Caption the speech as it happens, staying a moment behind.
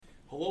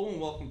Hello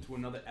and welcome to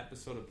another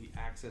episode of the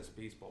Access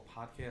Baseball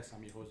Podcast.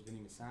 I'm your host,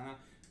 Vinny Masana.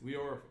 We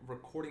are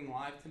recording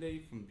live today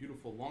from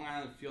beautiful Long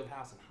Island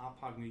Fieldhouse in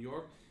Hauppauge, New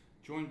York,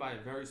 joined by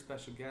a very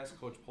special guest,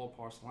 Coach Paul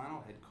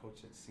Parsolano, head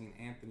coach at St.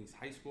 Anthony's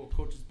High School.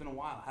 Coach, it's been a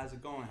while. How's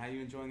it going? How are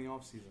you enjoying the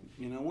offseason?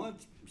 You know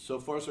what? So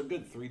far, so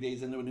good. 3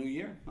 days into a new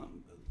year.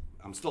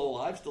 I'm still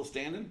alive, still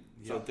standing,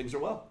 so things are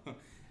well.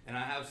 And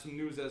I have some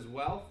news as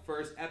well.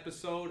 First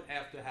episode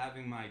after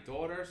having my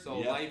daughter, so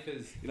life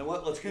is... You know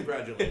what? Let's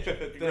congratulate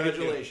you.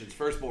 Congratulations,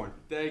 firstborn.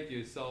 Thank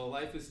you. So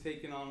life is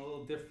taking on a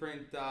little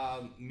different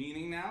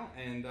meaning now,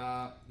 and,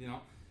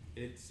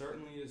 it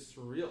certainly is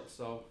surreal.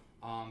 So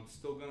I'm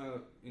still going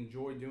to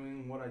enjoy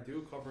doing what I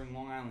do, covering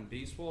Long Island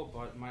baseball,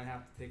 but might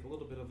have to take a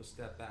little bit of a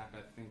step back,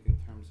 I think, in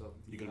terms of...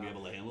 You're going to be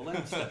able to handle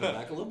that? Step it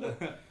back a little bit?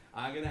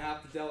 I'm going to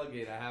have to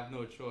delegate. I have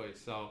no choice.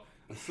 So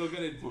I'm still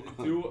going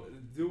to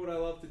do what I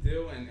love to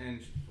do and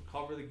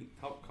cover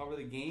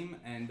the game.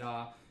 And,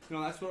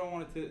 that's what I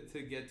wanted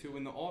to get to.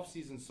 In the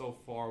offseason so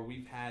far,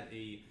 we've had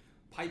a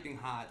piping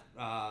hot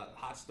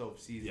stove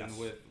season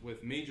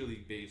with Major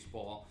League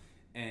Baseball.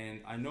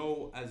 And I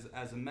know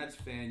as a Mets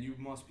fan, you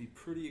must be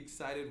pretty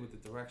excited with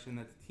the direction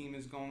that the team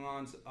is going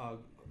on,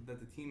 that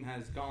the team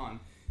has gone.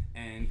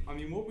 And, I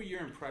mean, what were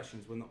your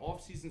impressions when the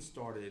offseason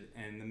started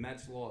and the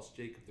Mets lost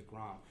Jacob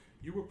DeGrom?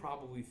 You were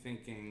probably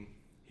thinking,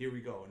 here we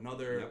go,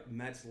 another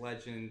Mets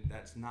legend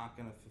that's not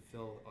going to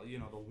fulfill,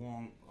 the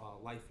long,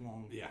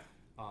 lifelong,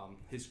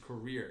 his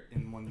career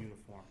in one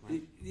uniform,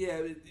 right? Yeah,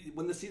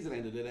 when the season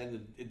ended,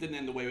 it didn't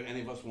end the way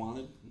any of us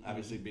wanted.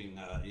 Obviously, being,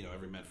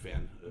 every Met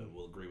fan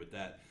will agree with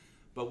that.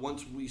 But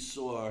once we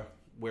saw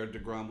where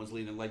DeGrom was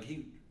leaning, like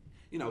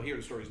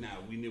hearing stories now,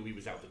 we knew he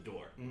was out the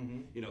door.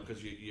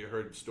 Because you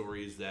heard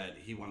stories that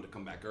he wanted to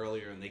come back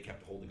earlier and they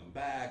kept holding him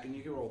back, and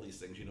you hear all these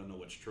things. You don't know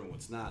what's true and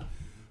what's not.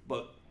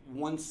 But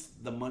once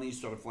the money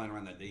started flying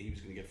around that day, he was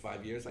going to get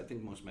 5 years. I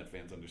think most Met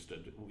fans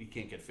understood we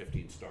can't get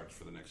 15 starts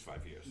for the next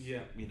 5 years.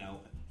 Yeah.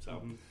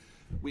 So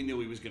we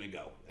knew he was going to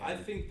go. I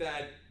think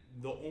that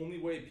the only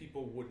way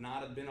people would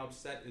not have been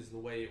upset is the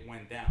way it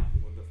went down,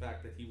 with the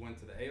fact that he went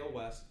to the AL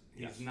West.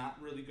 He's not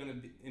really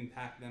going to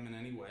impact them in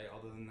any way,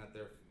 other than that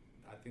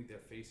I think they're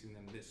facing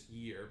them this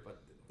year.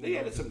 But they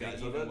added some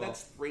guys.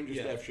 That's Rangers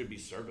staff should be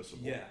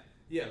serviceable.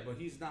 Yeah, but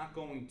he's not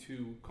going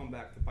to come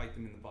back to bite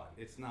them in the butt.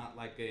 It's not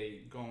like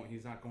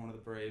he's not going to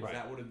the Braves. Right.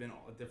 That would have been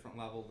a different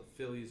level.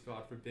 The Phillies,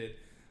 God forbid.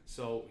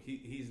 So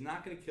he's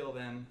not going to kill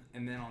them.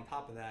 And then on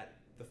top of that,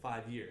 the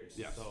 5 years.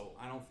 Yes. So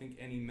I don't think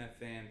any Met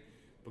fan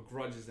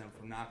begrudges them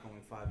for not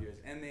going 5 years.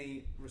 And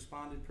they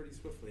responded pretty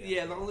swiftly.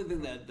 Yeah, the only thing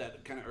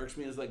that kind of irks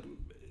me is, like,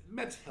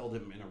 Mets held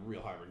him in a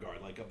real high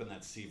regard, like up in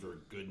that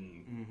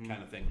Seaver-Gooden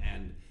kind of thing.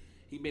 And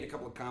he made a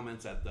couple of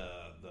comments at the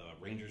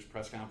Rangers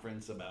press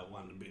conference about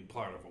wanting to be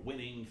part of a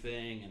winning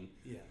thing,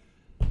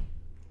 and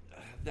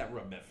that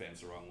rubbed Met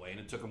fans the wrong way. And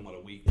it took him, a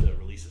week to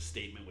release a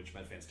statement, which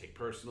Met fans take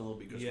personal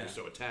because we're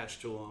so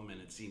attached to him, and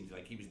it seemed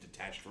like he was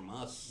detached from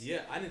us.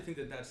 Yeah, I didn't think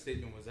that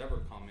statement was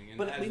ever coming. And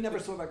but we never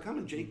saw that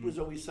coming. Jake was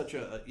always such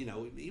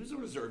he was a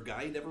reserved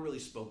guy. He never really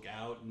spoke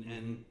out,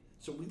 and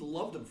so we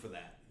loved him for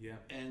that. Yeah.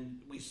 And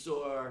we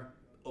saw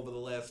over the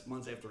last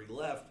months after he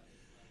left,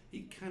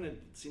 he kind of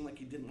seemed like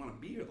he didn't want to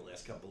be here the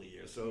last couple of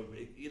years. So,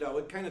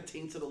 it kind of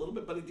taints it a little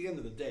bit. But at the end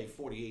of the day,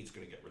 48 is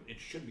going to it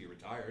should be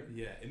retired.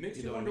 Yeah, it makes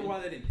you wonder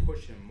why they didn't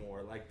push him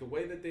more. Like, the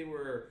way that they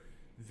were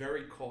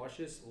very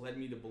cautious led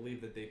me to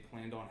believe that they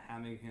planned on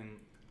having him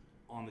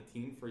on the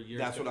team for years.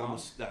 That's what I'm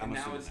and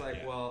now it's like,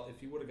 yeah. well, if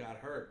he would have got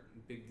hurt,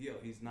 big deal.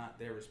 He's not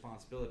their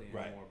responsibility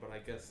anymore. Right. But I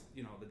guess,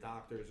 the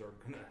doctors are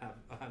going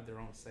to have their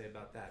own say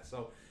about that.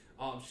 So,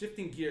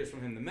 shifting gears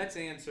from him, the Mets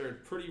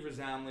answered pretty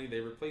resoundingly.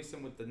 They replaced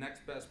him with the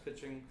next best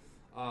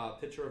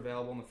pitcher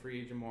available in the free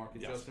agent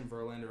market, Justin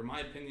Verlander. In my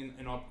opinion,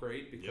 an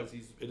upgrade because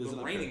he's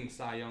the reigning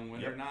Cy Young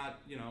winner.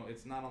 Not,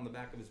 it's not on the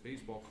back of his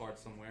baseball card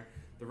somewhere.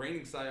 The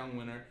reigning Cy Young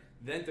winner.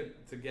 Then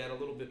to get a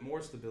little bit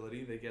more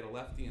stability, they get a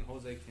lefty in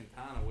Jose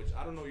Quintana, which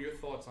I don't know your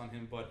thoughts on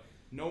him, but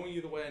knowing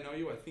you the way I know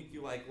you, I think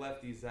you like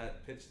lefties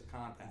that pitch to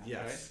contact.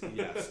 Yes, right?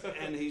 Yes.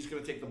 And he's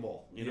going to take the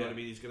ball. You know what I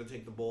mean? He's going to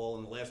take the ball.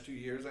 In the last 2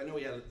 years, I know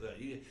he had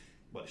he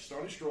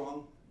started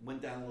strong,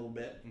 went down a little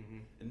bit,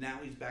 and now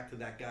he's back to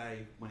that guy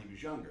when he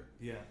was younger.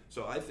 Yeah.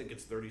 So I think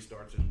it's 30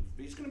 starts, and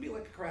he's going to be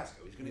like a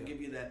Carrasco. He's going to give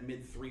you that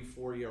mid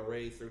 3.4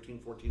 ERA, 13,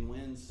 14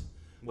 wins.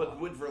 Wow. But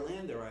with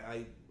Verlander,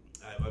 I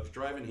was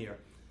driving here,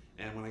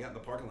 and when I got in the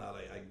parking lot,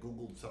 I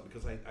Googled something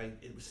because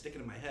it was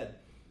sticking in my head.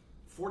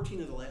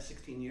 14 of the last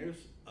 16 years,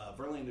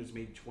 Verlander's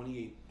made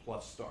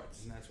 28-plus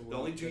starts. And that's what the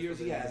only 2 years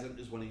he hasn't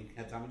is when he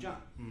had Tommy John.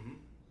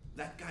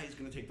 That guy is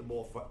going to take the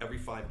ball for every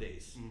 5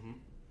 days.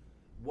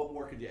 What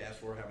more could you ask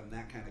for having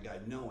that kind of guy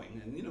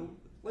knowing? And,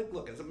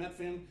 look, as a Met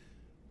fan,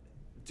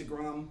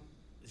 DeGrom,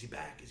 is he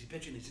back? Is he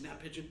pitching? Is he not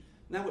pitching?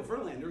 Now with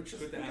Verlander, it's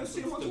just good to have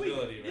see some once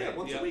stability, a week. right?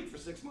 Once a week for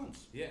 6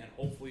 months. Yeah, and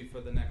hopefully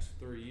for the next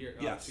 3 years,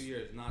 Yes. 2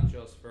 years, not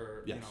just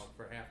for Yes.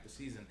 For half the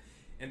season.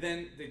 And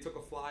then they took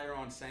a flyer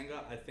on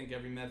Senga. I think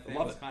every Met fan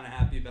Love was it. kind of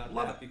happy about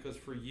Love that it. because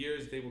for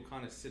years they would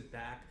kind of sit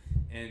back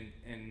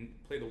and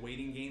play the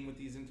waiting game with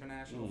these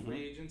international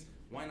free agents.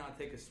 Why not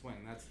take a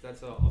swing? That's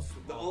The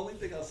only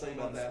thing I'll say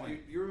about that,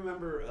 you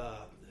remember,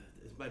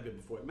 this might have been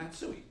before,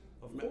 Matsui.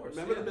 Of course.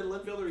 Remember the middle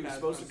infielder? He was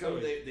supposed to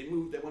come. They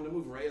wanted to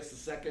move Reyes to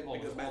second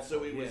because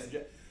Matsui was.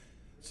 Yeah.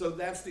 So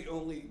that's the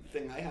only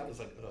thing I have is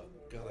like, oh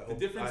God, I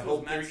was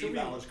hope their Matsui,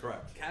 eval is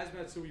correct. Kaz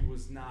Matsui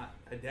was not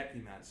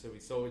Hideki Matsui,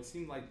 so it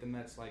seemed like the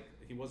Mets, like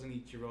he wasn't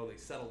Ichiro. They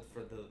settled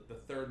for the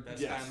third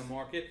best guy in the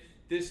market.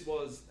 This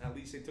was, at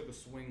least they took a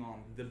swing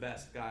on the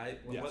best guy.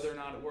 Whether or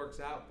not it works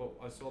out, but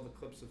I saw the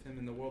clips of him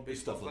in the World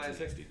Baseball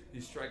Classic.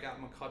 You strike out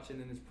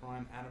McCutchen in his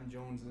prime, Adam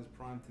Jones in his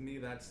prime. To me,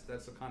 that's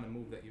the kind of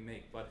move that you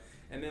make.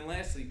 And then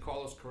lastly,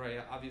 Carlos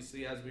Correa,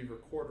 obviously as we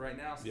record right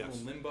now, still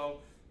in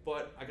limbo.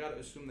 But I got to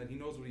assume that he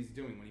knows what he's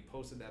doing when he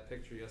posted that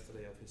picture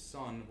yesterday of his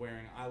son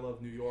wearing "I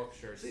Love New York"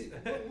 shirts. See,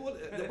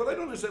 but I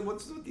don't understand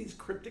what's with these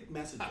cryptic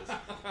messages.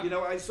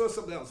 I saw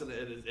something else, and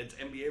it's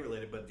NBA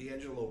related. But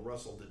D'Angelo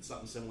Russell did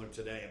something similar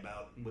today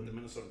about with the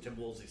Minnesota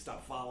Timberwolves. They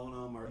stopped following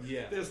them,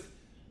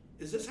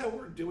 is this how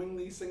we're doing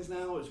these things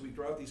now? Is we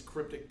throw out these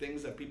cryptic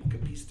things that people can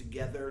piece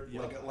together?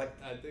 Like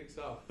I think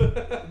so.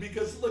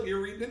 Because look, you're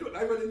reading into it.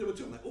 I read into it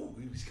too. I'm like, oh,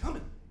 he's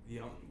coming.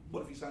 Yeah.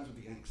 What if he signs with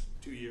the Yanks?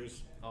 2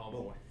 years. Oh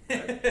boy.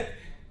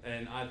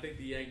 And I think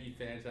the Yankee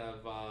fans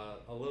have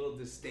a little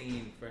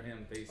disdain for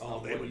him based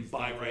on they what would he's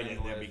buy done right in.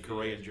 the There'd be last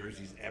Correa few years.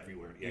 jerseys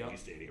everywhere at Yankee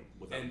Stadium,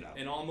 without a doubt.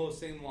 And on those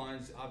same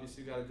lines,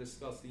 obviously, got to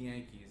discuss the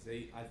Yankees.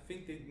 I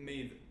think they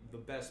made the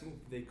best move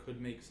they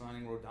could make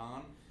signing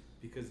Rodon,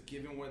 because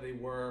given where they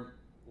were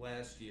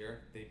last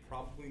year, they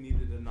probably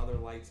needed another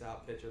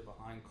lights-out pitcher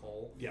behind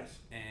Cole. Yes.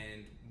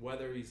 And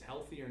whether he's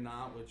healthy or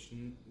not, which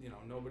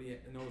nobody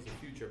knows the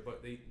future,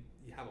 but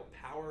you have a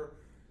power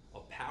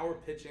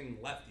pitching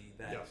lefty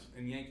that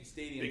in Yankee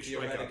Stadium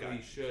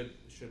theoretically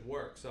should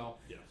work. So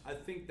I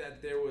think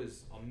that there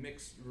was a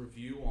mixed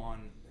review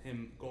on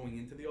him going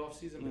into the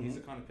offseason, but he's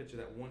the kind of pitcher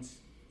that once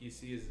you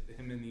see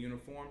him in the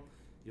uniform,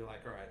 you're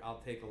like, all right,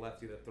 I'll take a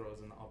lefty that throws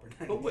in the upper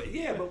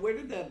 90s. But where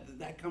did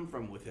that come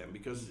from with him?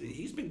 Because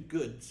he's been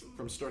good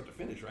from start to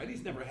finish, right?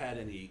 He's never had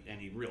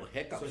any real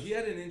hiccups. So he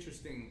had an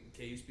interesting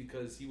case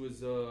because he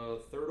was a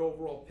third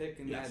overall pick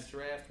in that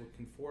draft with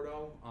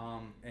Conforto,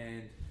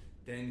 and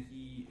then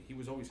he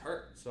was always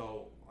hurt.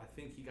 So I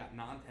think he got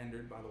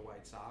non-tendered by the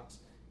White Sox,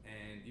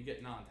 and you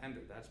get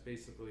non-tendered. That's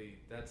definitely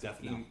that's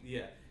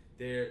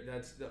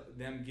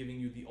them giving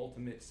you the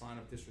ultimate sign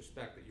of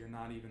disrespect that you're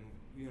not even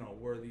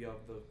worthy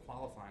of the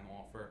qualifying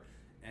offer,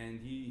 and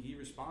he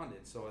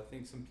responded. So I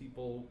think some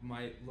people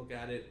might look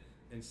at it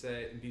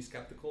and be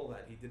skeptical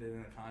that he did it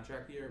in a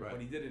contract year, but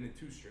he did it in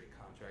 2 straight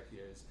contract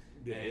years.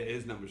 Yeah,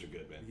 his numbers are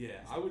good, man.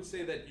 Yeah, I would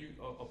say that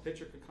a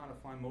pitcher could kind of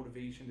find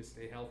motivation to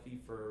stay healthy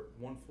for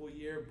 1 full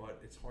year, but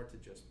it's hard to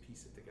just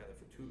piece it together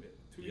for 2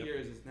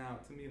 years. Is now,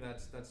 to me,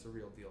 that's the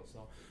real deal.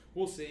 So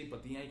we'll see.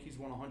 But the Yankees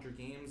won 100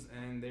 games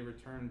and they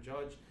returned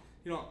Judge.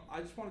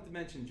 I just wanted to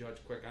mention Judge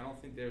quick. I don't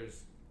think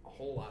there's a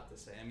whole lot to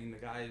say. I mean, the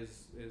guy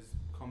is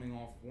coming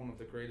off one of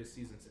the greatest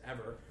seasons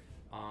ever,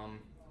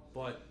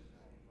 but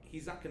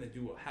he's not going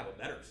to have a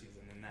better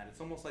season than that. It's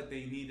almost like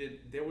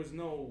there was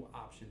no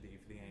option B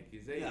for the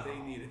Yankees. They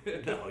needed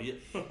it. No, you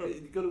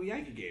go to a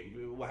Yankee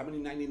game. How many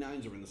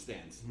 99s are in the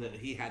stands?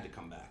 He had to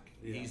come back.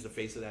 Yeah. He's the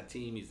face of that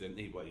team. He's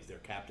their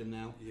captain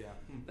now. Yeah.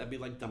 That'd be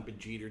like dumping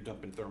Jeter,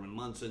 dumping Thurman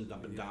Munson,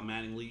 dumping Don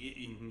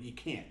Mattingly. You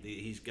can't.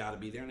 He's got to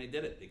be there, and they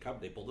did it.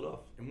 They pulled it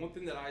off. And one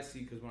thing that I see,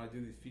 because when I do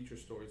these feature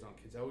stories on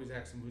kids, I always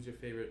ask them, who's your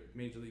favorite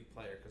Major League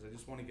player? Because I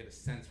just want to get a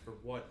sense for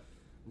what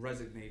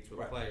resonates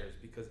with players.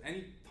 Because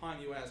any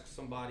time you ask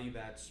somebody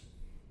that's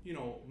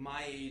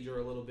my age or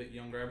a little bit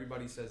younger,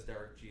 everybody says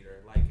Derek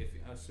Jeter. Like,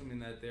 assuming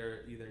that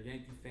they're either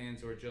Yankee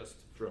fans or just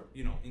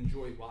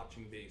enjoy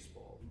watching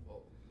baseball.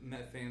 Well,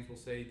 Met fans will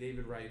say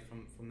David Wright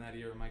from that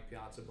era, Mike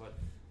Piazza, but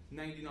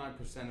 99%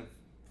 of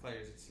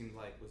players, it seemed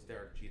like, was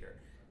Derek Jeter.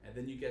 And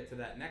then you get to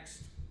that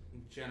next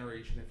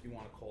generation, if you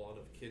want to call it,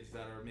 of kids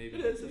that are maybe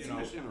it's the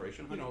next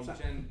generation,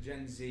 100%.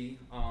 Gen Z.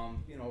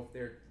 If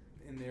they're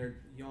in their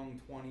young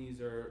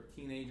 20s or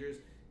teenagers,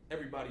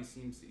 everybody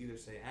seems to either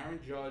say Aaron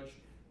Judge,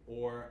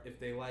 or if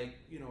they like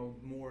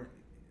more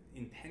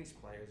intense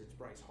players, it's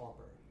Bryce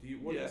Harper.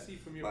 What do you see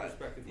from your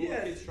perspective? Who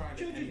are kids trying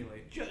to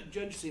emulate?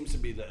 Judge seems to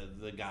be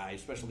the guy,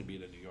 especially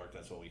being in New York.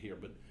 That's what we hear.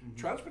 But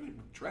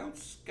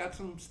Trout's got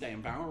some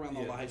staying power around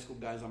all the high school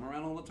guys I'm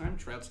around all the time.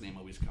 Trout's name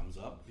always comes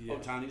up. Yeah.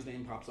 Ohtani's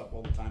name pops up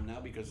all the time now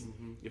because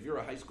if you're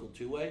a high school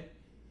two-way,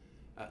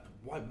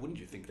 why wouldn't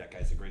you think that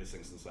guy's the greatest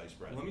thing since sliced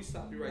bread? Let me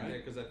stop you right there,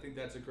 because I think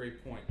that's a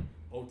great point.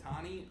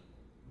 Ohtani,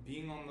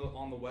 being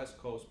on the West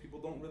Coast, people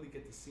don't really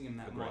get to see him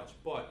that much,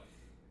 but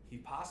he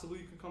possibly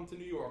could come to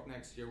New York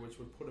next year, which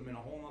would put him in a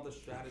whole other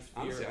stratosphere.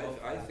 Honestly,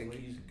 I think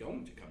he's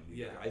going to come to New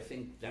York. I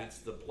think that's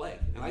the play.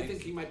 And I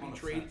think he might be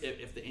traded.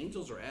 If the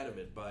Angels are out of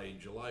it by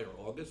July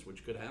or August,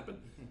 which could happen,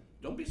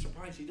 don't be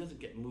surprised he doesn't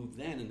get moved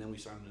then, and then we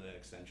sign him to that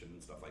extension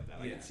and stuff like that.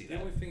 I can see that. The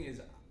only thing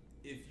is,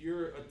 if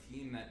you're a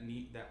team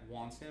that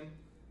wants him,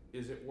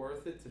 is it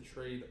worth it to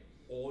trade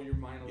all your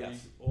minor league,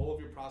 all of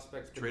your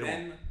prospects,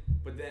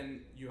 but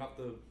then you have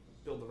to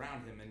build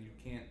around him, and you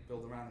can't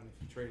build around him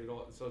if you trade it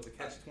all. So it's a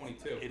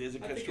catch-22. It is a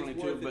catch-22. I think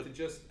it's worth it to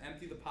just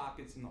empty the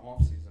pockets in the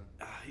offseason.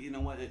 You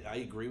know what? I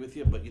agree with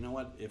you, but you know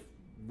what? If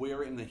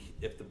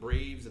the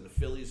Braves and the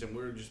Phillies and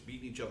we're just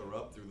beating each other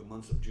up through the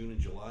months of June and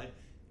July,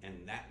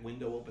 and that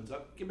window opens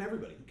up, give them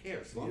everybody. Who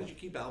cares? As long as you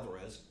keep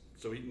Alvarez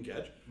so he can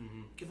catch,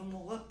 give them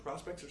all up.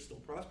 Prospects are still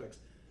prospects.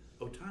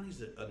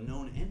 Ohtani's a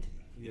known entity.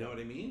 You know what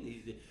I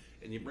mean?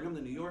 And you bring him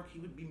to New York, he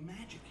would be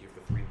magic here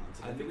for 3 months.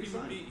 I think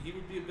he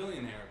would be a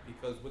billionaire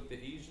because with the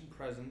Asian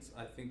presence,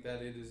 I think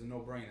that it is a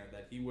no-brainer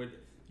that you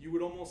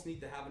would almost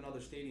need to have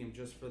another stadium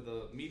just for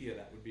the media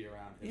that would be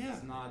around him. Yeah.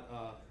 It's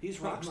not. He's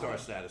rock star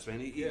status, man.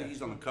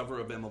 He's on the cover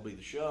of MLB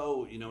The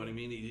Show. You know what I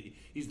mean?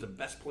 He's the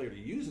best player to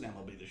use in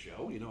MLB The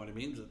Show. You know what I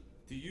mean?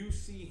 Do you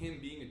see him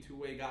being a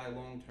two-way guy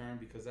long-term?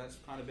 Because that's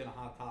kind of been a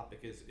hot topic.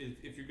 Is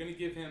if you're going to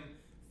give him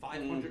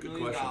 $500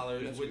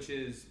 million, which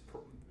is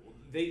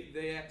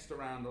they asked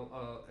around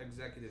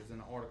executives in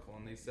an article,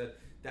 and they said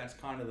that's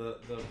kind of the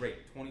rate: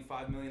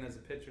 $25 million as a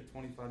pitcher,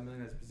 $25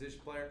 million as a position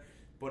player.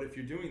 But if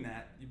you're doing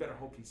that, you better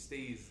hope he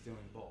stays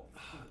doing both.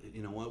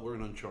 You know what? We're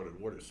in uncharted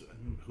waters.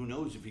 Who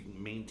knows if he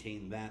can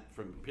maintain that?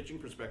 From a pitching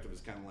perspective,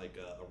 it's kind of like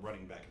a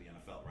running back in the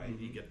NFL, right?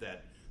 You get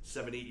that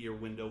 7-8 year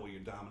window where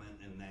you're dominant,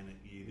 and then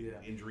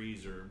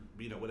injuries or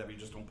whatever, you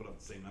just don't put up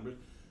the same numbers.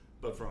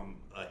 But from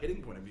a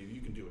hitting point of view,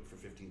 you can do it for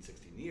 15,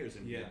 16 years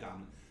and be a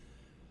dominant.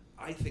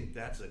 I think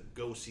that's a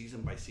go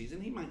season by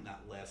season. He might not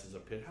last as a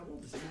pitcher. How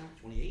old is he now?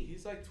 28?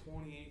 He's like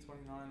 28,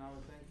 29, I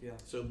would think, yeah.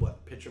 So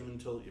what, pitch him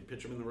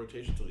in the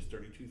rotation until he's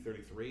 32,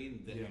 33,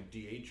 and then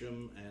you DH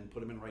him and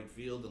put him in right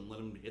field and let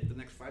him hit the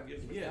next 5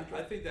 years of his contract?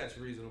 I think that's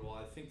reasonable.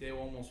 I think they will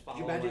almost follow.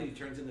 Can you imagine he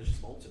turns into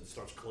Schmaltz and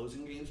starts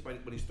closing games when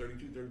he's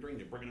 32, 33, and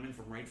you're bringing him in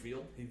from right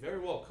field? He very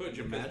well could.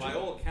 Because by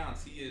all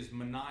accounts, he is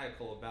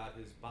maniacal about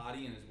his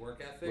body and his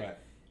work ethic. Right.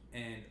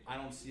 And I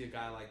don't see a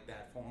guy like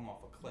that falling off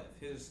a cliff.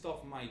 His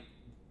stuff might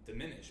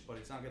diminish, but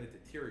it's not going to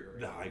deteriorate.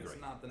 No, I agree. It's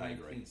not the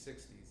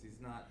 1960s. He's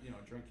not,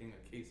 drinking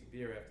a case of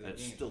beer after the game.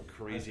 That's still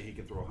crazy. He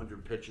can throw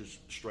 100 pitches,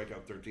 strike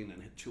out 13,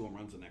 and hit 2 home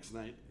runs the next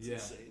night. It's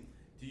insane.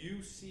 Do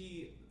you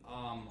see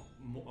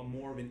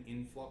more of an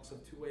influx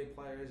of two-way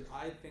players?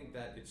 I think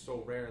that it's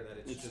so rare that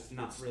it's just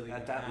not really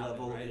at that happen,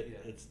 level. Right?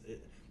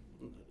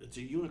 It's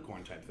a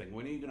unicorn type thing.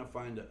 When are you going to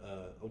find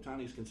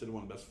Ohtani is considered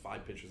one of the best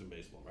 5 pitchers in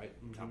baseball, right?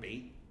 Top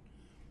 8.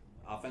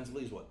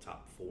 Offensively, he's what,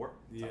 top 4,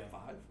 top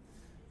 5?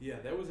 Yeah,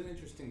 there was an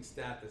interesting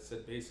stat that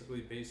said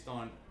basically based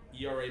on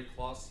ERA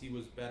plus, he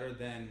was better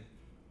than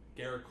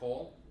Garrett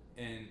Cole,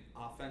 and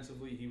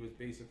offensively, he was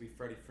basically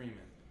Freddie Freeman.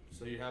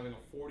 So you're having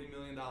a $40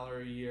 million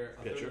a year,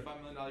 a $35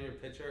 million a year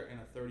pitcher, and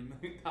a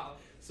 $30 million.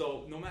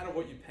 So no matter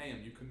what you pay him,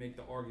 you can make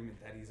the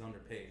argument that he's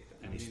underpaid.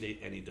 And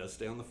he does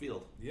stay on the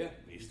field. Yeah,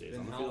 he stays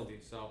on the field.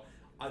 So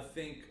I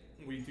think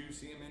we do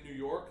see him in New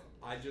York.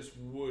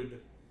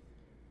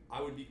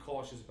 I would be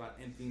cautious about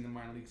emptying the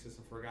minor league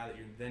system for a guy that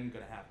you're then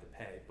going to have to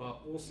pay.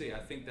 But we'll see. I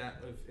think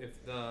that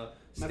if the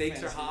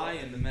stakes are high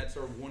and the Mets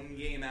are 1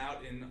 game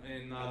out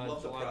in I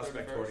love July the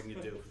prospect 31st. hoarding you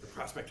do. The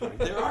prospect hoarding.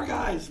 There are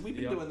guys. We've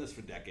been doing this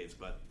for decades,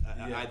 but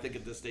I think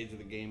at this stage of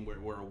the game,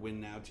 we're a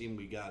win-now team.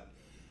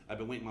 I've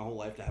been waiting my whole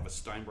life to have a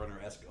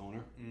Steinbrenner-esque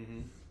owner.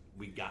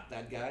 We got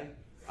that guy.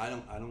 I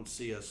don't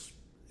see us.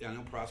 I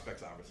know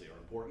prospects obviously are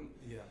important.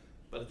 Yeah.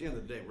 But at the end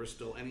of the day, we're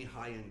still any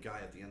high-end guy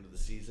at the end of the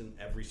season,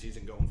 every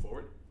season going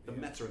forward. The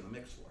Mets are in the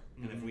mix for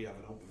it. And if we have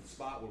an open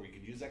spot where we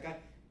could use that guy,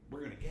 we're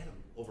going to get him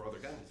over other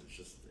guys.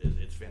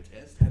 It's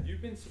fantastic. Have you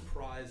been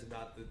surprised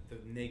about the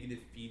negative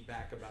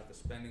feedback about the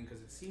spending?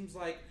 Because it seems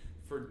like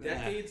for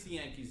decades the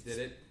Yankees did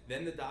it,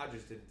 then the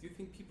Dodgers did it. Do you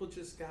think people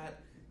just got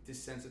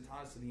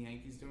desensitized to the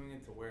Yankees doing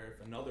it to where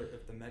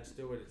if the Mets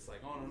do it, it's like,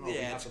 oh, no.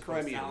 Yeah, it's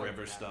Crimea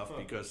River stuff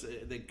because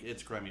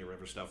it's Crimea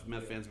River stuff.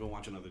 Met fans have been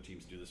watching other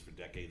teams do this for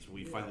decades.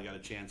 We finally got a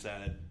chance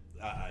at it.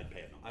 I'd pay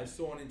it. I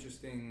saw an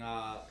interesting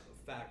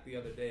fact the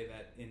other day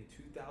that in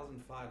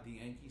 2005 the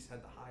Yankees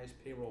had the highest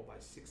payroll by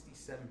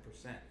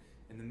 67%,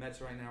 and the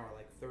Mets right now are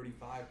like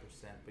 35%.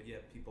 But yeah,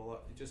 people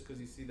just because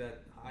you see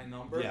that high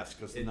number,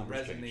 because the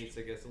numbers resonates, changed.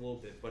 I guess, a little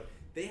bit. But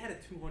they had a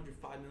 $205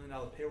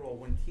 million payroll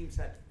when teams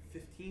had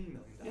 $15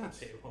 million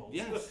payrolls.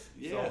 Yes,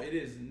 yeah. So it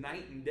is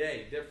night and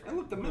day different. And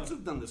look, the Mets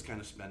have done this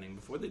kind of spending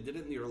before. They did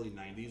it in the early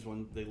 90s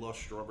when they lost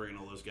Strawberry and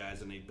all those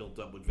guys, and they built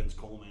up with Vince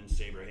Coleman,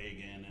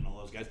 Saberhagen, and all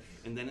those guys.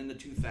 And then in the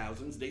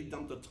 2000s, they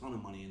dumped a ton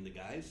of money into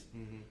guys.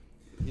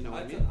 You know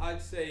what I mean?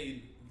 I'd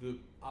say the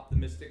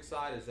optimistic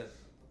side is that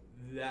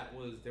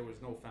there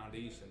was no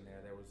foundation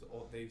there. There was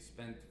they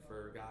spent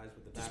for guys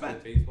with the back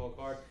of the baseball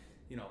card.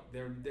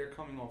 They're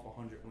coming off a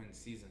 100-win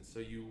season, so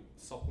you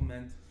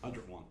supplement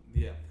 101.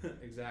 Yeah,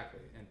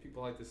 exactly. And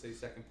people like to say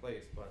second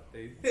place, but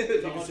they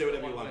you can say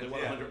whatever you want. They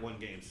won 101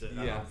 games.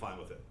 I'm fine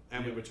with it.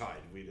 And we were tied.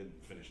 We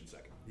didn't finish in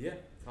second. Yeah,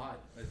 tied.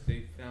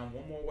 They found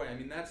one more way. I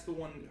mean, that's the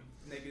one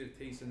negative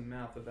taste in the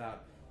mouth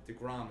about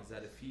DeGrom is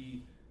that if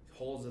he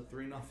holds a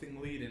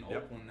 3-0 lead in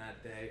Oakland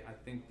that day, I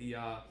think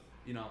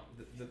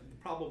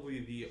probably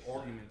the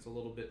argument's a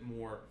little bit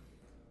more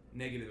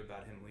negative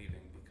about him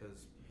leaving because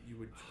you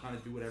would kind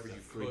of do whatever you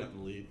could. Freedom to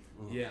lead.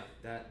 Yeah,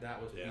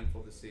 that was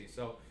painful to see.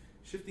 So,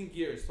 shifting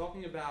gears,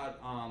 talking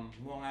about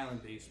Long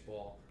Island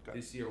baseball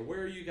this year,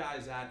 where are you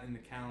guys at in the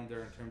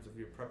calendar in terms of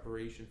your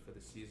preparation for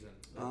the season?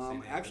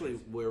 Actually,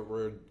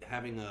 we're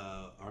having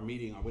our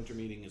meeting. Our winter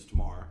meeting is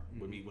tomorrow.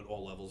 We meet with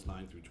all levels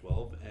 9 through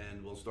 12,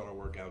 and we'll start our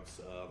workouts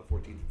the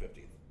 14th and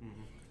 15th.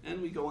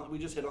 And we go on. We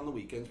just hit on the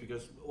weekends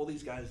because all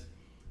these guys,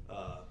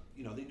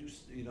 they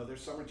do. Their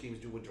summer teams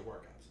do winter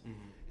workouts,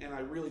 and I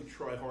really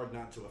try hard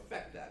not to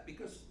affect that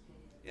because,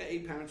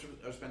 parents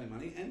are spending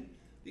money, and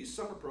these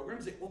summer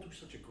programs, they all do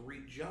such a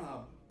great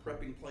job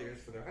prepping players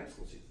for their high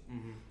school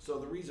season. So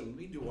the reason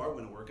we do our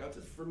winter workouts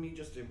is for me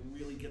just to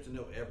really get to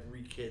know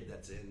every kid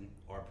that's in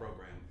our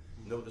program,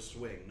 know the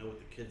swing, know what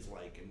the kids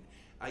like, and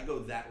I go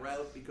that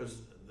route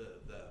because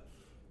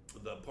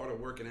the part of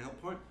working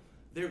out part,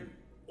 they're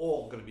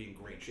all going to be in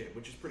great shape,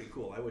 which is pretty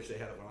cool. I wish they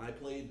had it when I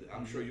played.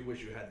 I'm sure you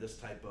wish you had this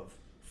type of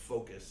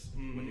focus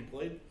when you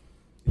played.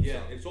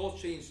 Yeah, it's all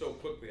changed so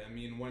quickly. I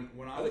mean, when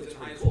I was in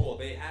high school,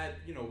 they had,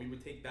 we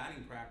would take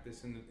batting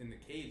practice in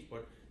the cage,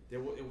 but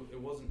it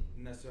wasn't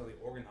necessarily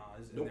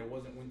organized, and there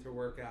wasn't winter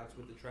workouts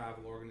with the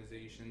travel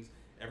organizations.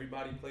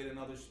 Everybody played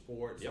another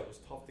sport, so it was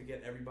tough to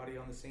get everybody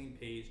on the same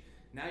page.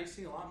 Now you're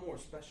seeing a lot more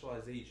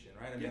specialization,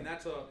 right? I mean,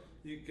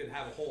 you could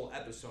have a whole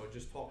episode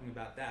just talking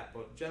about that,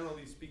 but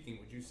generally speaking,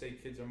 would you say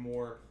kids are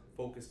more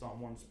focused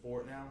on one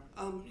sport now?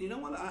 You know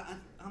what, I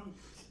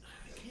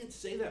can't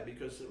say that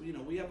because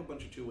we have a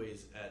bunch of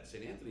 2-ways at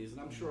St. Anthony's, and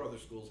I'm sure other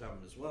schools have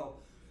them as well.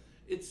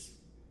 It's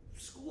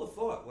school of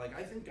thought. Like,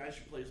 I think guys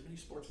should play as many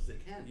sports as they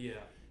can. Yeah.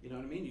 You know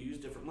what I mean? You use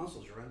different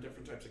muscles. You're around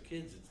different types of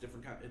kids. It's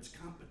different. It's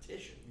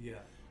competition. Yeah.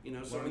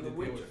 So in the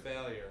winter, with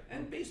failure.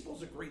 And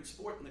baseball's a great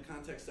sport in the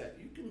context that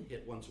you can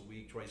hit once a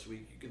week, twice a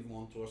week. You can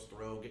long toss,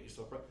 throw, get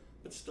yourself up,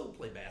 but still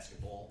play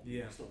basketball. Yeah.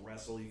 You can still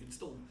wrestle. You can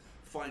still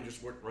find your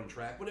sport, run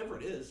track, whatever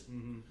it is.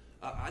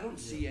 I don't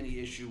see any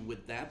issue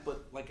with that,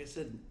 but like I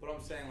said, but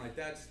I'm saying like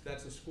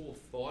that's a school of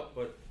thought,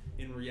 but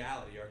in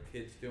reality, are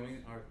kids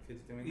doing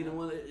You know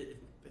what?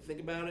 Think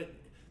about it.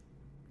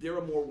 There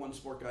are more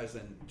one-sport guys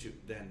than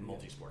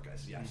multi-sport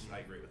guys. Yes, I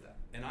agree with that.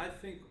 And I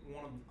think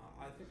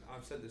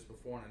I've said this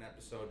before in an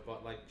episode,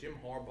 but like Jim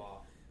Harbaugh,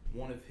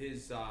 one of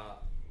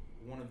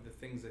the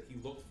things that he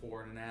looked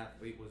for in an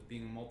athlete was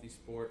being a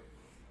multi-sport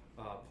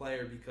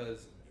player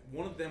because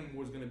one of them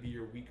was going to be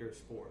your weaker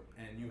sport,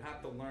 and you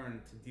have to learn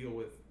to deal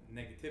with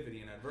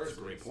negativity and adversity. That's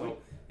a great point.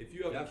 So if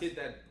you have a kid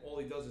that all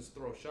he does is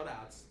throw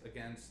shutouts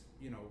against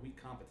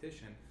weak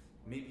competition,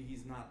 maybe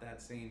he's not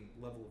that same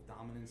level of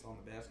dominance on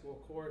the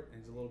basketball court,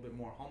 and he's a little bit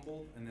more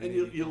humble. And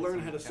you learn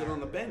how to sit on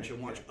the bench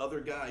and watch other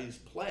guys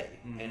play,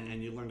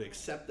 and you learn to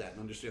accept that and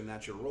understand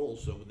that's your role.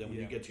 So then when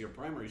you get to your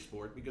primary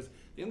sport, because at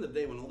the end of the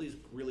day, when all these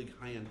really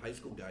high-end high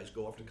school guys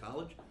go off to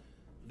college,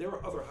 there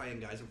are other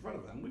high-end guys in front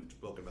of them. We've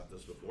spoken about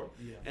this before.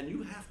 Yeah. And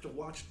you have to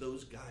watch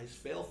those guys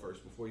fail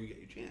first before you get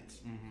your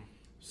chance.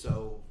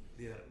 So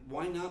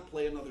why not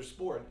play another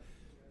sport?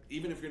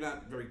 Even if you're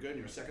not very good and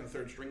you're a second or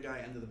third string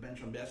guy under the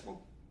bench on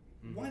basketball,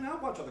 why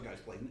not watch other guys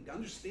play?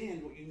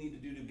 Understand what you need to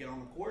do to get on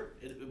the court.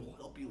 It will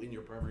help you in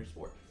your primary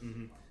sport.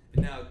 And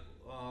now,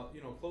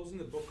 closing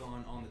the book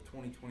on the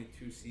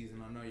 2022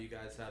 season, I know you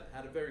guys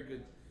had a very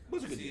good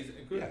season.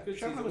 Good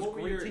season. What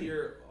were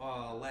your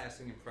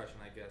lasting impression,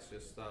 I guess,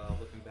 just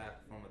looking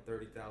back from a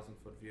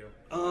 30,000-foot view?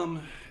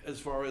 As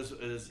far as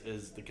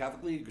the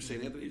Catholic League or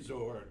St. Anthony's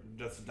or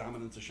just the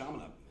dominance of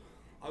Chaminade?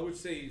 I would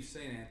say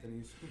St.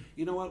 Anthony's.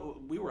 You know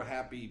what? We were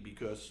happy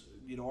because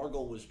our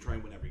goal was to try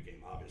and win every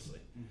game, obviously.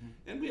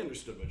 And we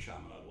understood what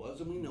Chaminade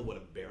was, and we know what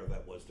a bear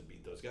that was to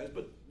beat those guys.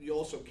 But you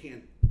also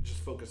can't just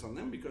focus on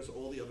them because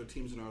all the other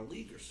teams in our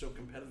league are so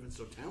competitive and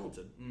so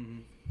talented.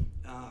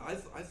 I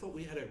thought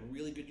we had a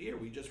really good year.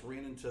 We just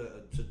ran into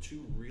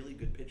two really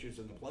good pitchers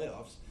in the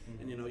playoffs.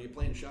 And, you're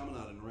playing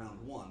Chaminade in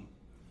round one.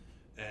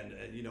 And,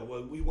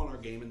 we won our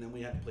game, and then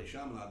we had to play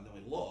Chaminade, and then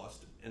we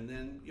lost. And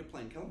then you're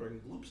playing Kellenberg,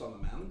 and Gloop's on the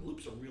mound, and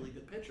Gloop's a really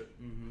good pitcher.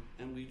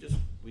 And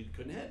we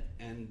couldn't hit.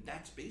 And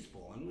that's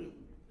baseball. And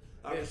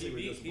obviously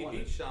he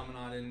beat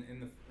Chaminade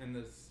in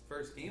the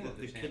first game of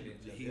the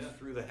championship. He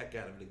threw the heck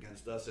out of it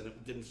against us, and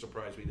it didn't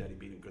surprise me that he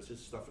beat him because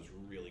his stuff is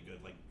really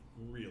good, like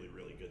really,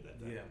 really good that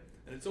day. Yeah,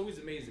 and it's always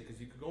amazing because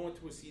you could go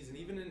into a season,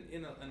 even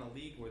in a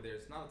league where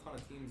there's not a ton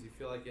of teams, you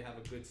feel like you have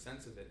a good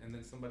sense of it, and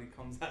then somebody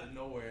comes out of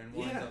nowhere and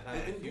winds up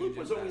having a huge Gloop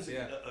was always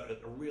a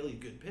really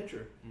good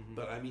pitcher,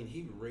 but I mean,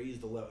 he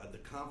raised the level, the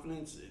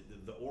confidence,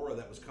 the aura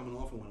that was coming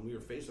off him when we were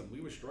facing him.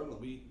 We were struggling.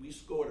 We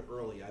scored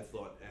early, I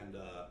thought, and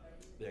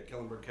the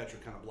Kellenberg catcher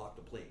kind of blocked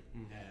the plate,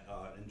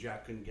 and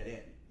Jack couldn't get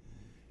in.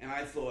 And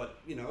I thought,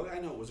 I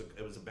know it was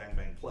a bang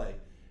bang play,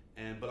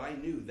 but I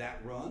knew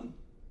that run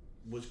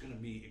was going to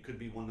be, it could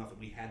be 1-0.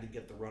 We had to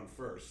get the run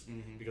first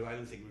because I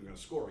didn't think we were going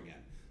to score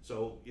again.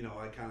 So,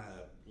 I kind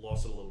of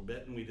lost it a little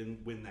bit, and we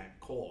didn't win that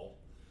call.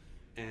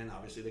 And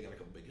obviously, they got a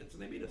couple big hits,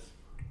 and they beat us.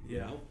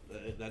 Yeah,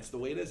 that's the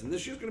way it is. And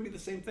this year's going to be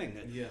the same thing.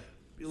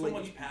 So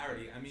much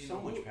parity. I mean,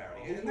 so much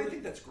parity, and I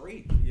think that's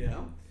great. Yeah.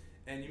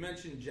 And you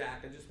mentioned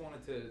Jack. I just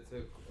wanted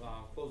to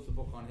close the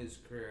book on his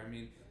career. I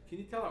mean, can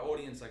you tell our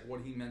audience like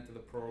what he meant to the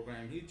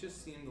program? He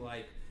just seemed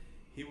like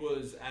he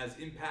was as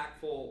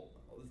impactful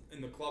in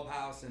the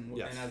clubhouse and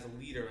as a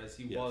leader as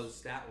he was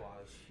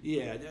stat-wise.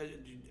 Yeah,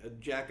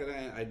 Jack and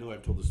I know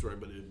I've told the story,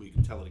 but we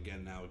can tell it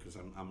again now because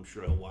I'm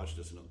sure he'll watch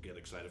this and he'll get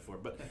excited for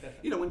it. But,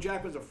 when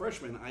Jack was a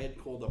freshman, I had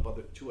called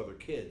up two other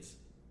kids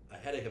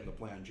ahead of him to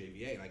play on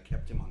JVA, and I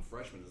kept him on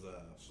freshman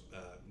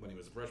when he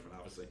was a freshman,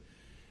 obviously.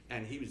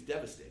 And he was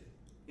devastated.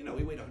 He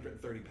weighed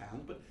 130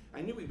 pounds, but I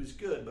knew he was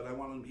good, but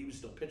he was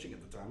still pitching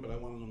at the time, but I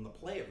wanted him to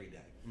play every day.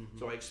 Mm-hmm.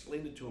 So I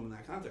explained it to him in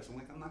that context. I'm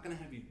like, I'm not going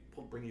to have you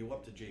bring you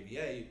up to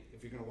JVA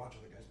if you're going to watch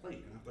other guys play.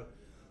 You're going to have to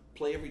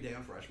play every day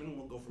on freshman, and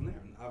we'll go from there.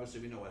 And obviously,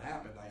 we know what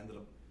happened.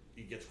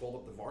 He gets called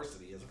up to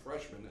varsity as a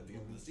freshman at the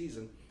end of the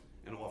season,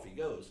 and off he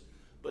goes.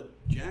 But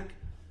Jack,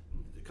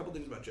 a couple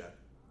things about Jack.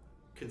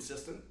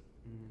 Consistent,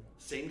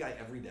 same guy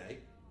every day.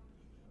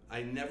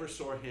 I never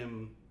saw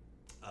him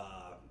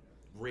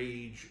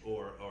rage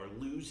or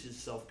lose his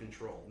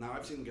self-control. Now,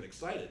 I've seen him get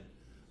excited,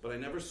 but I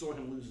never saw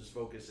him lose his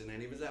focus in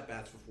any of his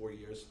at-bats for 4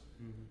 years.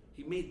 Mm-hmm.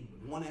 He made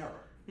one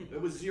error. It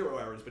was 0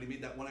 errors, but he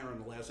made that one error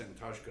in the last inning.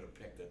 Taj could have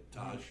picked it.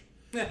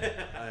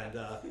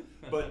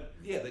 But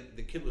yeah,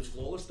 the kid was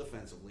flawless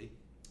defensively.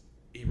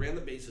 He ran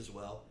the bases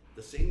well.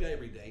 The same guy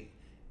every day,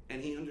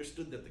 and he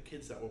understood that the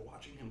kids that were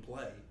watching him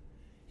play,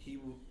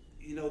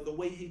 the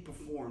way he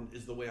performed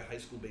is the way a high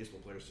school baseball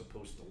player is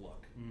supposed to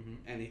look,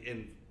 and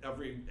in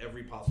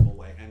every possible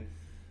way. And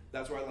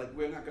that's why,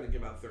 we're not going to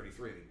give out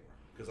 33 anymore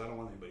because I don't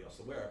want anybody else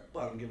to wear it.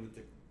 But I'm giving it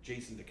to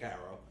Jason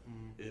DeCaro.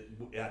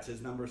 That's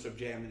his number, so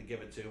Jay I'm going to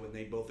give it to, and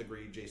they both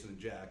agreed, Jason and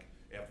Jack.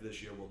 After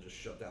this year, we'll just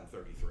shut down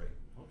 33.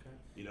 Okay.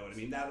 You know what I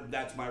mean?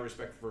 That's my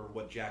respect for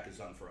what Jack has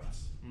done for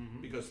us.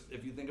 Mm-hmm. Because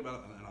if you think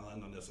about it, and I'll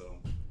end on this, I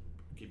don't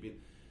keep it.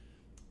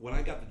 When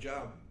I got the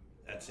job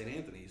at St.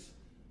 Anthony's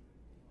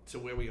to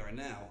where we are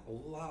now, a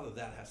lot of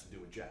that has to do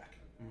with Jack.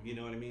 Mm-hmm. You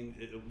know what I mean?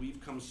 We've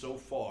come so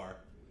far,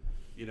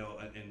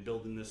 in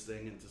building this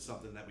thing into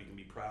something that we can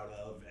be proud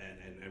of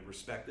and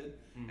respected.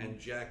 Mm-hmm. And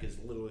Jack is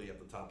literally at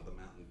the top of the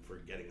mountain for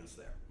getting us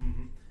there.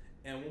 Mm-hmm.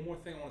 And one more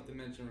thing I wanted to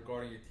mention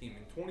regarding your team.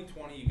 In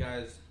 2020, you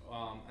guys,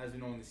 as you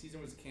know, when the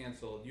season was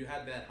canceled, you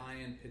had that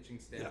high-end pitching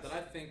staff that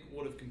I think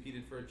would have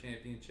competed for a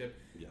championship.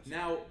 Yes.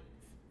 Now,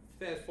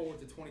 fast forward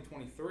to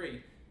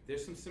 2023,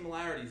 there's some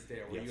similarities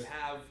there where you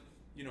have,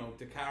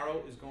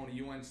 DeCaro is going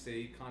to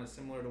UNC, kind of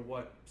similar to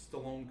what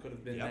Stallone could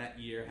have been that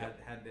year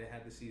had they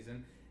had the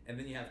season. And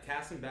then you have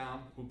Kassenbaum,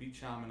 who beat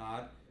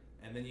Chaminade.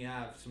 And then you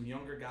have some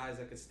younger guys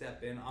that could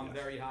step in. I'm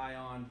very high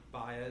on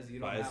Baez. You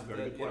don't Baez have is a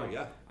very good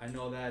player, I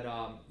know that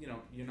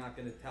you're not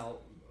going to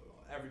tell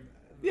every.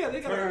 Yeah, they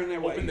got to earn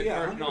their way. Open the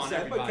curtain on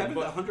everybody.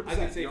 But 100%. I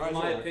can say, from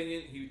my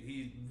opinion,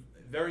 he's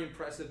very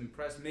impressed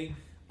me.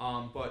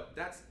 But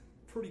that's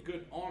pretty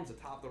good arms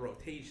atop the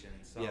rotation.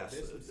 So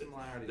there's some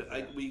similarities.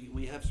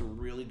 We have some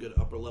really good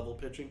upper level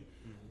pitching.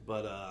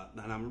 But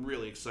and I'm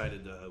really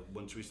excited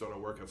once we start our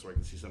workout so I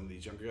can see some of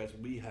these younger guys.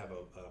 We have an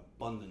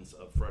abundance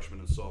of freshmen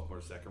and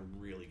sophomores that can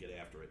really get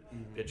after it,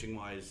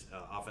 pitching-wise,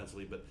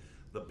 offensively. But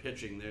the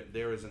pitching,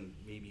 there isn't,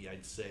 maybe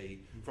I'd say,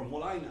 from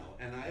what I know,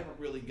 and I haven't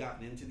really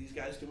gotten into these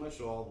guys too much,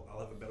 so I'll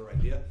have a better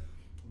idea.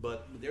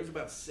 But there's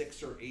about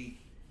 6 or 8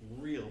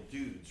 real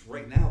dudes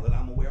right now that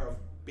I'm aware of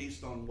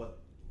based on what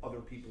other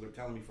people are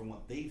telling me from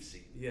what they've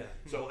seen. Yeah.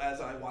 So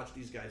as I watch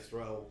these guys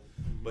throw,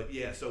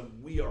 so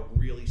we are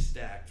really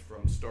stacked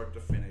from start to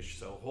finish.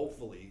 So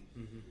hopefully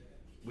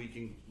we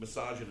can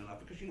massage it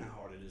enough because you know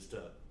how hard it is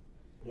to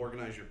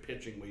organize your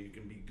pitching where you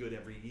can be good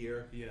every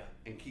year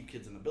and keep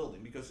kids in the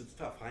building because it's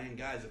tough. High-end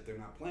guys, if they're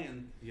not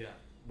playing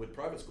with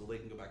private school, they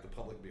can go back to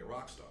public and be a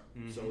rock star.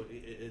 So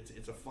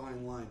it's a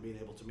fine line being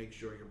able to make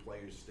sure your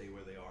players stay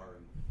where they are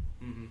and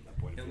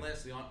and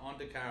lastly, on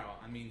DeCaro,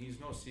 I mean, he's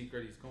no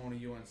secret. He's going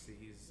to UNC.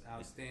 He's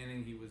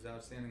outstanding. He was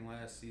outstanding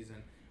last season.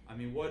 I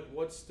mean,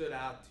 what stood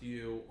out to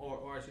you,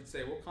 or I should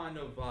say, what kind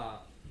of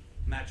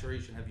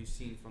maturation have you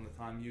seen from the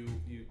time you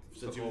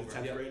since he was a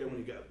 10th grader?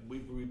 When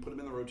we put him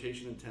in the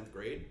rotation in 10th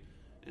grade,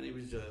 and he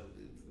was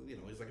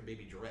he's like a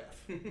baby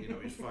giraffe.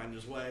 He's finding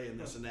his way and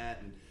this and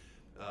that, and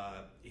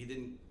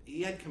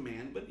he had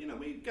command, but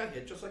he got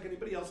hit just like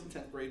anybody else in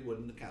 10th grade would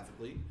in the Catholic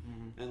League.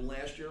 And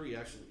last year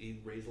he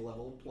raised the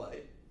level of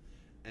play,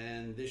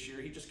 and this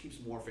year he just keeps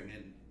morphing,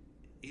 and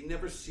he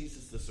never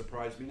ceases to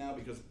surprise me now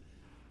because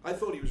I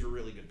thought he was a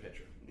really good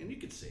pitcher, and you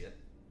could see it.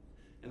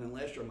 And then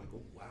last year I'm like,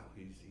 oh wow,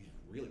 he's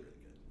really good.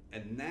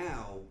 And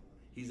now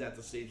he's at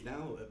the stage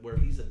now where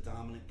he's a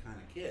dominant kind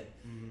of kid,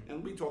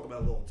 and we talk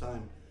about it all the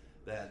time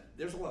that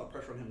there's a lot of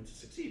pressure on him to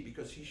succeed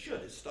because he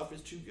should. His stuff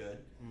is too good.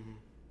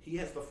 He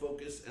has the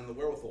focus and the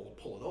wherewithal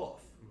to pull it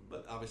off.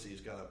 But obviously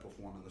he's got to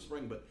perform in the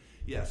spring. But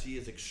yes, he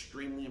is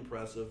extremely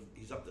impressive.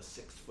 He's up to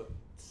 6'6"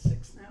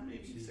 now,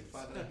 maybe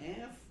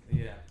 6'5.5".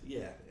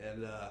 Yeah,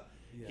 and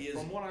he's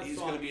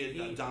going to be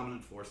a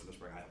dominant force in the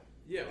spring. I hope.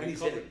 Yeah, and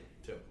he's hitting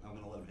too. I'm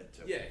going to let him hit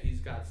too. Yeah, he's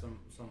got some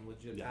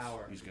legit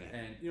power. He's going to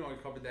hit. And he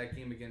covered that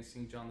game against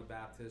St. John the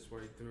Baptist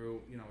where he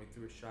threw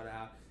a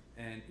shutout.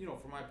 And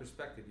from my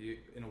perspective,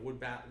 in a wood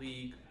bat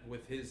league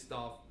with his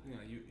stuff,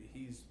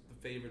 he's the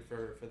favorite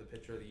for the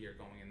pitcher of the year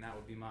going in. That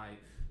would be my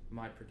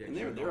my prediction.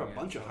 And there are a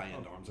bunch of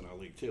high-end arms in our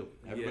league, too.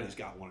 Everybody's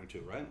got one or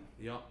two, right?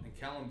 Yep. And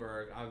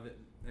Kellenberg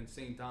and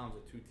St. Dom's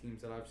are two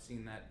teams that I've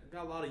seen that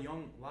got a lot of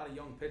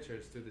young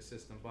pitchers through the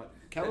system. But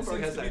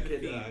Kellenberg has that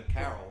kid,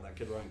 Carroll,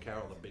 Ryan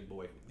Carroll, the big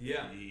boy.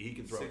 Yeah. He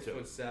can throw, 6'7".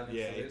 too. So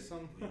there's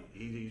some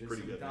he's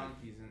pretty good.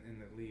 Donkeys in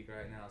the league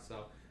right now.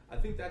 So I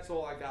think that's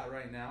all I got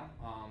right now.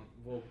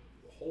 We'll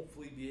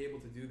hopefully be able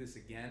to do this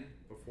again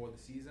before the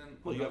season.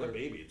 Well, you have a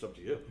baby. It's up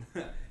to you.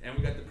 And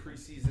we got the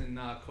preseason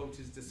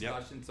coaches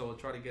discussion, so we'll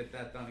try to get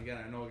that done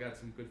again. I know I got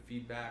some good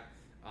feedback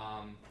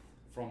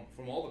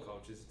from all the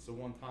coaches. It's the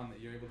one time that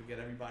you're able to get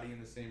everybody in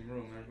the same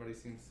room. Everybody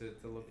seems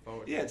to look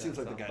forward to it that. Seems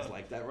like the guys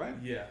like that, right?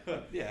 Yeah.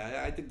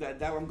 Yeah, I think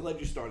that I'm glad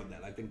you started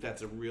that. I think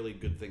that's a really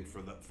good thing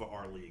for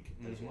our league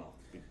as well.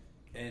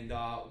 And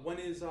when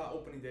is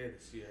opening day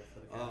this year for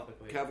the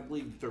Catholic League? Catholic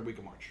League, third week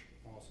of March.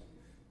 Awesome.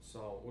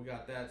 So we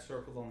got that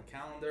circled on the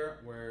calendar.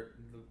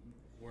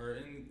 We're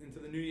into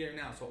the new year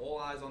now, so all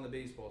eyes on the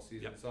baseball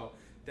season. Yep. So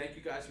thank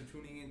you guys for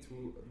tuning in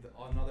to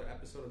another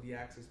episode of the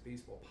Access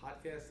Baseball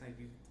Podcast. Thank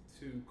you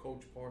to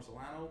Coach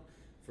Parsolano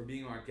for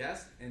being our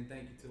guest, and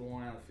thank you to the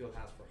Long Island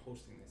Fieldhouse for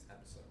hosting this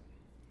episode.